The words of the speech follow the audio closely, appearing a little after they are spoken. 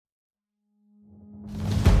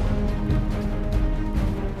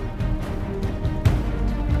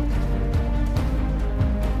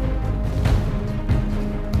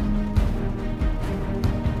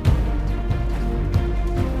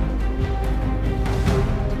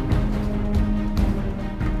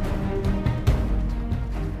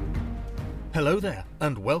there,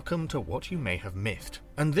 and welcome to What You May Have Missed.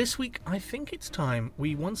 And this week, I think it's time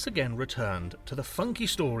we once again returned to the funky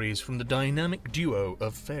stories from the dynamic duo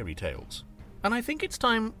of fairy tales. And I think it's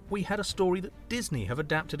time we had a story that Disney have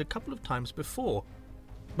adapted a couple of times before,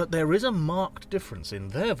 but there is a marked difference in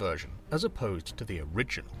their version as opposed to the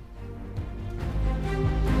original.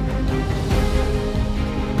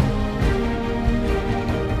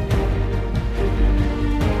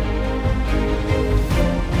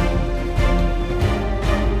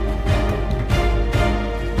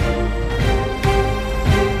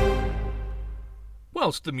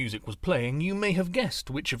 Whilst the music was playing, you may have guessed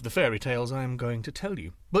which of the fairy tales I am going to tell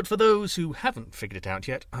you. But for those who haven't figured it out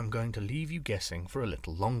yet, I'm going to leave you guessing for a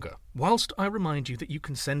little longer, whilst I remind you that you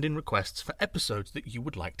can send in requests for episodes that you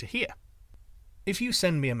would like to hear. If you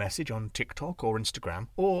send me a message on TikTok or Instagram,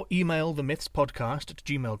 or email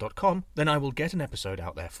themythspodcast@gmail.com, then I will get an episode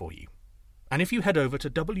out there for you. And if you head over to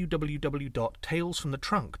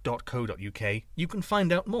www.talesfromthetrunk.co.uk, you can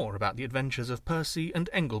find out more about the adventures of Percy and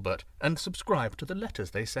Engelbert and subscribe to the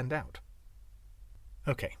letters they send out.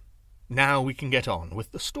 Okay, now we can get on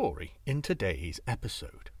with the story in today's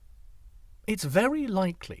episode. It's very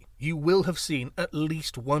likely you will have seen at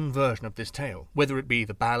least one version of this tale, whether it be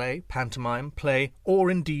the ballet, pantomime, play,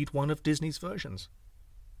 or indeed one of Disney's versions.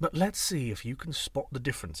 But let's see if you can spot the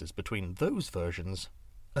differences between those versions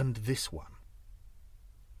and this one.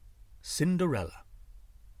 Cinderella.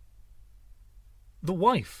 The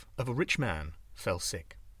wife of a rich man fell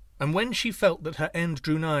sick, and when she felt that her end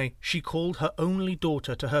drew nigh, she called her only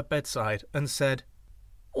daughter to her bedside and said,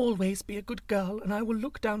 "Always be a good girl, and I will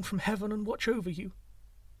look down from heaven and watch over you."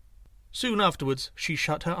 Soon afterwards she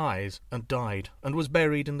shut her eyes and died, and was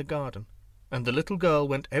buried in the garden, and the little girl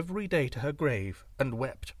went every day to her grave and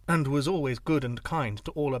wept, and was always good and kind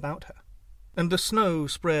to all about her. And the snow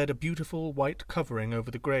spread a beautiful white covering over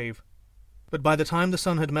the grave. But by the time the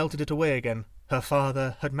sun had melted it away again, her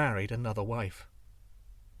father had married another wife.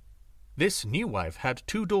 This new wife had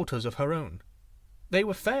 2 daughters of her own. They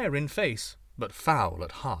were fair in face, but foul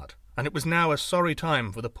at heart, and it was now a sorry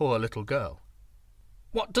time for the poor little girl.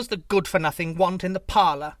 "What does the good-for-nothing want in the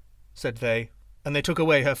parlour?" said they, and they took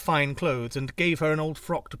away her fine clothes and gave her an old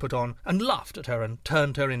frock to put on, and laughed at her and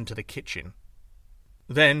turned her into the kitchen.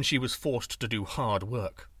 Then she was forced to do hard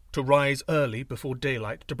work, to rise early before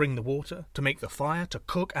daylight to bring the water, to make the fire, to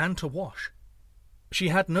cook, and to wash. She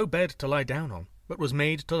had no bed to lie down on, but was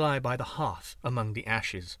made to lie by the hearth among the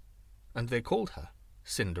ashes, and they called her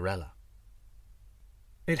Cinderella.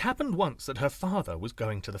 It happened once that her father was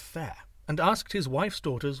going to the fair, and asked his wife's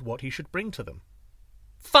daughters what he should bring to them.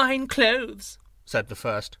 "Fine clothes," said the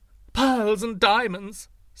first. "Pearls and diamonds,"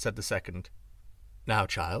 said the second. "Now,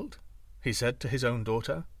 child," he said to his own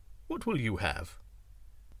daughter, "what will you have?"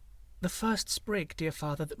 "The first sprig, dear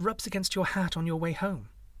father, that rubs against your hat on your way home,"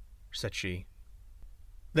 said she.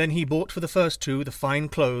 Then he bought for the first 2 the fine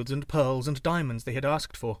clothes and pearls and diamonds they had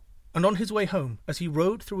asked for, and on his way home, as he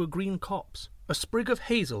rode through a green copse, a sprig of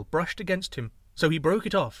hazel brushed against him, so he broke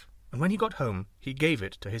it off, and when he got home he gave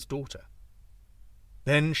it to his daughter.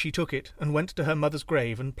 Then she took it and went to her mother's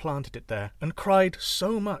grave and planted it there, and cried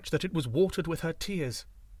so much that it was watered with her tears.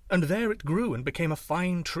 And there it grew and became a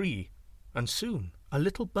fine tree, and soon a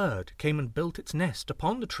little bird came and built its nest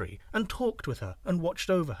upon the tree, and talked with her, and watched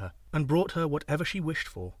over her, and brought her whatever she wished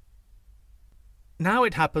for. Now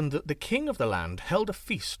it happened that the king of the land held a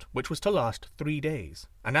feast which was to last 3 days,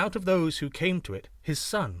 and out of those who came to it, his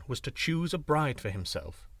son was to choose a bride for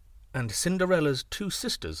himself, and Cinderella's 2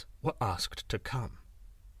 sisters were asked to come.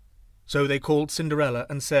 So they called Cinderella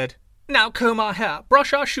and said, "Now comb our hair,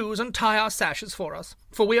 brush our shoes, and tie our sashes for us,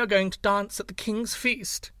 for we are going to dance at the king's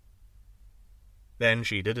feast." Then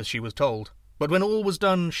she did as she was told, but when all was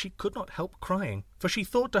done she could not help crying, for she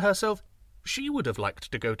thought to herself she would have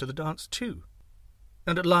liked to go to the dance too.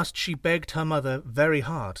 And at last she begged her mother very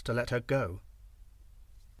hard to let her go.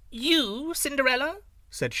 "You, Cinderella,"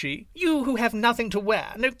 said she, "you who have nothing to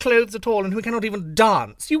wear, no clothes at all, and who cannot even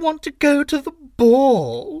dance, you want to go to the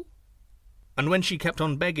ball?" And when she kept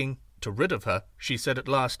on begging, to rid of her, she said at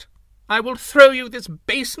last, "I will throw you this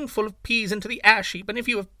basin full of peas into the ash heap, and if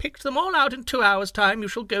you have picked them all out in 2 hours' time, you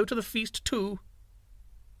shall go to the feast too."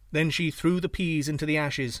 Then she threw the peas into the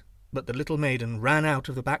ashes, but the little maiden ran out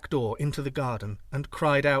of the back door into the garden, and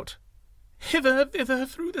cried out, "Hither, thither,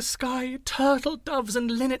 through the sky, turtle, doves,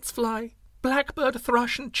 and linnets fly. Blackbird,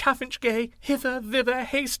 thrush, and chaffinch gay, hither, thither,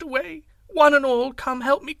 haste away. One and all, come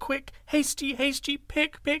help me quick, haste ye,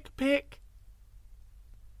 pick, pick, pick."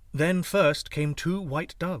 Then first came 2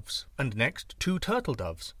 white doves, and next 2 turtle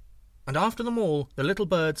doves. And after them all, the little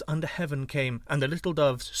birds under heaven came, and the little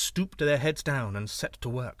doves stooped their heads down and set to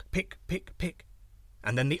work. Pick, pick, pick.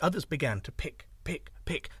 and then the others began to pick,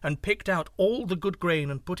 and picked out all the good grain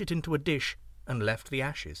and put it into a dish, and left the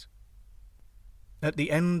ashes. At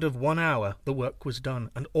the end of 1 hour the work was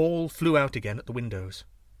done, and all flew out again at the windows.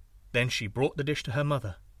 Then she brought the dish to her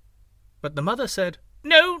mother. But the mother said,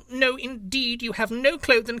 "No, no, indeed, you have no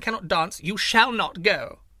clothes and cannot dance. You shall not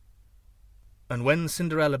go." And when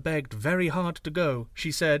Cinderella begged very hard to go,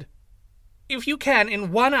 she said, "If you can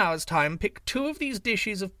in 1 hour's time pick 2 of these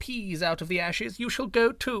dishes of peas out of the ashes, you shall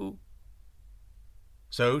go too."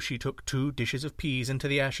 So she took 2 dishes of peas into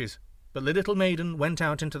the ashes, but the little maiden went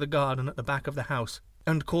out into the garden at the back of the house,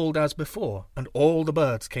 and called as before, and all the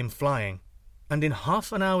birds came flying, and in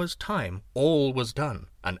half an hour's time all was done,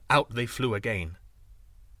 and out they flew again.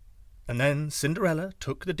 And then Cinderella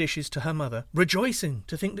took the dishes to her mother, rejoicing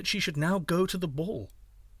to think that she should now go to the ball.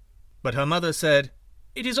 But her mother said,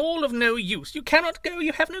 "It is all of no use. You cannot go,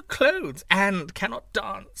 you have no clothes, and cannot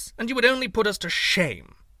dance, and you would only put us to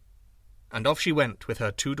shame." And off she went with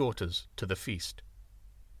her 2 daughters to the feast.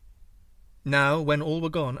 Now, when all were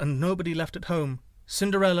gone, and nobody left at home,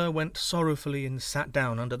 Cinderella went sorrowfully and sat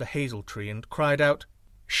down under the hazel tree, and cried out,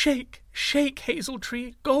 "Shake, shake, hazel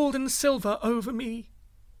tree, gold and silver over me."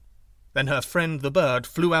 Then her friend the bird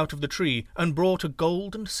flew out of the tree, and brought a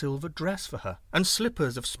gold and silver dress for her, and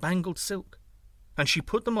slippers of spangled silk, and she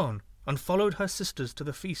put them on, and followed her sisters to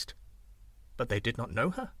the feast. But they did not know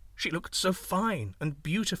her. She looked so fine and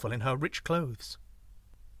beautiful in her rich clothes.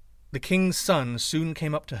 The king's son soon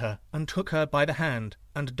came up to her, and took her by the hand,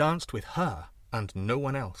 and danced with her, and no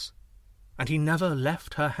one else. And he never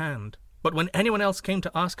left her hand, but when anyone else came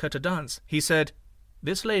to ask her to dance, he said,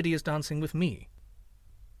 "This lady is dancing with me."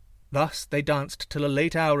 Thus they danced till a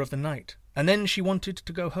late hour of the night, and then she wanted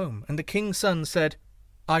to go home, and the king's son said,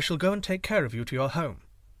 "I shall go and take care of you to your home,"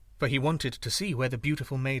 for he wanted to see where the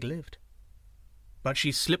beautiful maid lived. But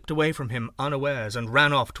she slipped away from him unawares, and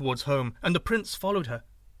ran off towards home, and the prince followed her.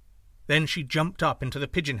 Then she jumped up into the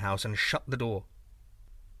pigeon house and shut the door.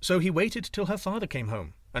 So he waited till her father came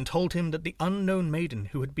home, and told him that the unknown maiden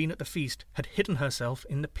who had been at the feast had hidden herself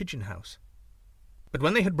in the pigeon house. But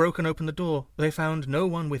when they had broken open the door, they found no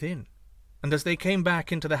one within, and as they came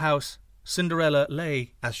back into the house, Cinderella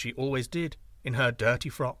lay, as she always did, in her dirty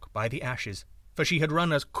frock by the ashes, for she had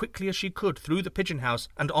run as quickly as she could through the pigeon house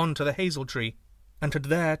and on to the hazel tree, and had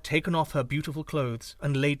there taken off her beautiful clothes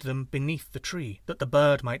and laid them beneath the tree, that the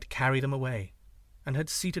bird might carry them away, and had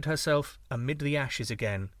seated herself amid the ashes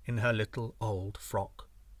again in her little old frock.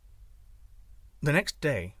 The next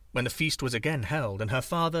day, when the feast was again held, and her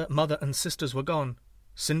father, mother, and sisters were gone,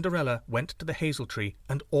 Cinderella went to the hazel tree,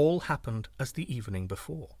 and all happened as the evening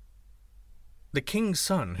before. The king's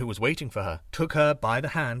son, who was waiting for her, took her by the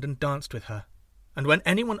hand and danced with her, and when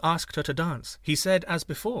anyone asked her to dance, he said as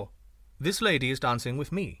before, "This lady is dancing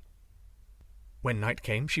with me." When night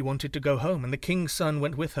came, she wanted to go home, and the king's son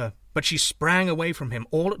went with her, but she sprang away from him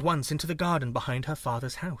all at once into the garden behind her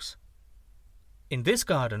father's house. In this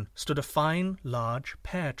garden stood a fine, large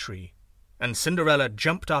pear tree, and Cinderella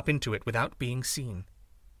jumped up into it without being seen.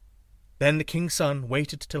 Then the king's son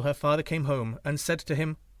waited till her father came home, and said to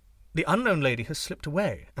him, "The unknown lady has slipped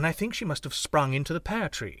away, and I think she must have sprung into the pear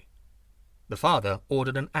tree." The father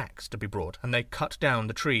ordered an axe to be brought, and they cut down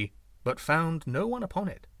the tree, but found no one upon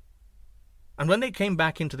it. And when they came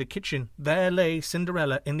back into the kitchen, there lay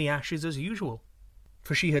Cinderella in the ashes as usual,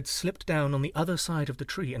 for she had slipped down on the other side of the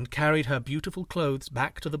tree, and carried her beautiful clothes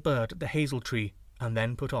back to the bird at the hazel tree, and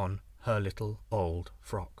then put on her little old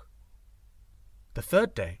frock. The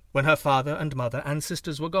third day, when her father and mother and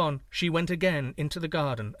sisters were gone, she went again into the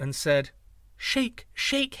garden, and said, "Shake,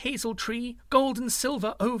 shake, hazel tree, gold and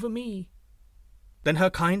silver over me." Then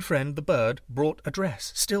her kind friend the bird brought a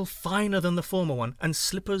dress still finer than the former one, and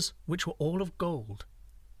slippers which were all of gold.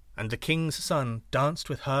 And the king's son danced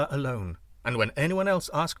with her alone, and when anyone else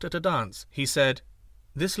asked her to dance, he said,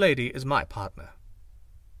 "This lady is my partner."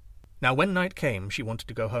 Now when night came, she wanted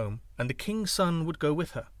to go home, and the king's son would go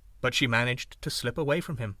with her, but she managed to slip away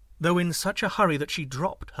from him, though in such a hurry that she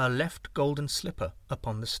dropped her left golden slipper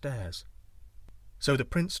upon the stairs. So the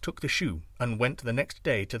prince took the shoe, and went the next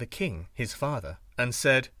day to the king, his father, and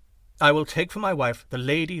said, "I will take for my wife the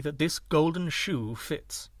lady that this golden shoe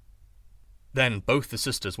fits." Then both the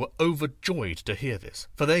sisters were overjoyed to hear this,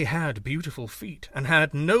 for they had beautiful feet, and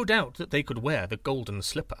had no doubt that they could wear the golden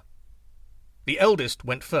slipper. The eldest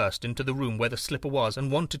went first into the room where the slipper was,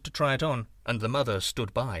 and wanted to try it on, and the mother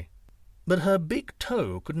stood by. But her big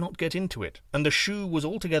toe could not get into it, and the shoe was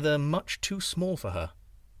altogether much too small for her.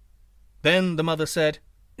 Then the mother said,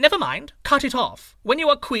 "Never mind, cut it off. When you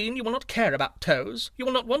are queen, you will not care about toes. You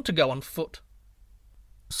will not want to go on foot."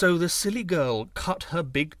 So the silly girl cut her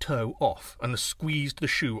big toe off and squeezed the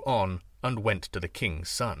shoe on and went to the king's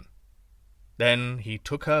son. Then he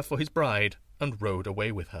took her for his bride and rode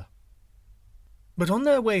away with her. But on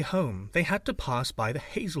their way home they had to pass by the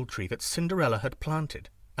hazel tree that Cinderella had planted,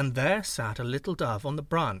 and there sat a little dove on the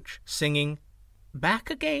branch, singing, back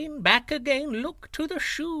again, look to the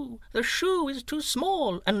shoe is too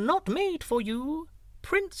small and not made for you.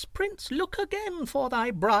 Prince, prince, look again for thy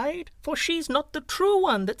bride, for she's not the true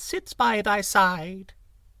one that sits by thy side."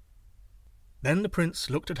 Then the prince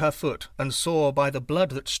looked at her foot and saw by the blood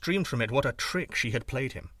that streamed from it what a trick she had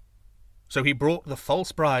played him. So he brought the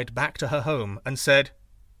false bride back to her home and said,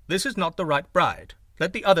 "This is not the right bride.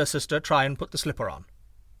 Let the other sister try and put the slipper on."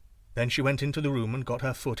 Then she went into the room and got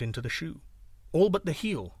her foot into the shoe, all but the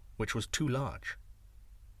heel, which was too large.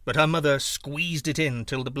 But her mother squeezed it in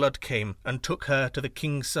till the blood came, and took her to the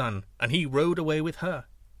king's son, and he rode away with her.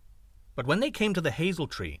 But when they came to the hazel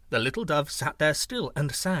tree, the little dove sat there still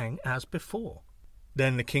and sang as before.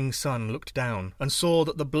 Then the king's son looked down, and saw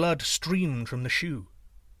that the blood streamed from the shoe.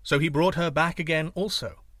 So he brought her back again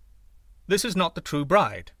also. "This is not the true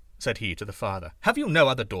bride," said he to the father. "Have you no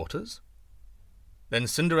other daughters?" Then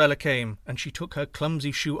Cinderella came, and she took her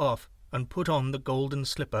clumsy shoe off, and put on the golden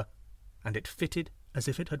slipper, and it fitted as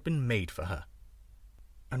if it had been made for her.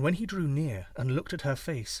 And when he drew near and looked at her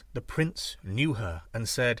face, the prince knew her and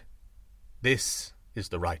said, "This is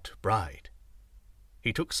the right bride."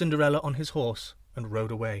 He took Cinderella on his horse and rode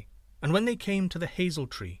away. And when they came to the hazel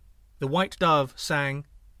tree, the white dove sang,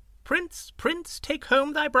 "Prince, prince, take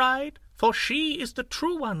home thy bride, for she is the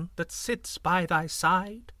true one that sits by thy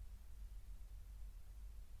side."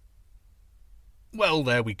 Well,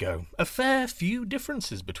 there we go. A fair few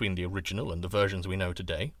differences between the original and the versions we know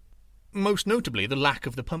today. Most notably the lack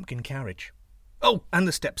of the pumpkin carriage. Oh, and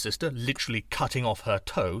the stepsister literally cutting off her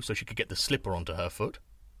toe so she could get the slipper onto her foot.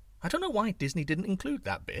 I don't know why Disney didn't include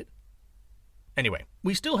that bit. Anyway,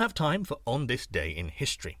 we still have time for On This Day in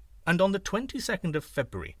History. And on the 22nd of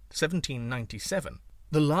February, 1797,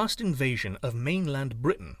 the last invasion of mainland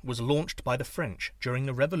Britain was launched by the French during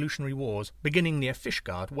the Revolutionary Wars beginning near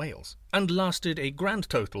Fishguard, Wales, and lasted a grand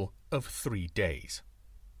total of 3 days.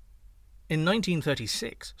 In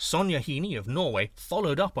 1936, Sonja Henie of Norway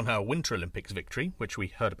followed up on her Winter Olympics victory, which we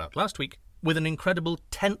heard about last week, with an incredible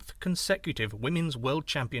 10th consecutive Women's World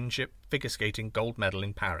Championship figure skating gold medal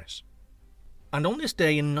in Paris. And on this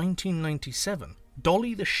day in 1997,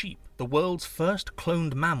 Dolly the sheep, the world's first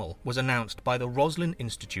cloned mammal, was announced by the Roslin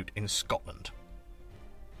Institute in Scotland.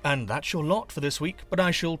 And that's your lot for this week, but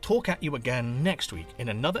I shall talk at you again next week in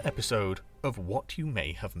another episode of What You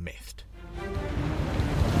May Have Missed.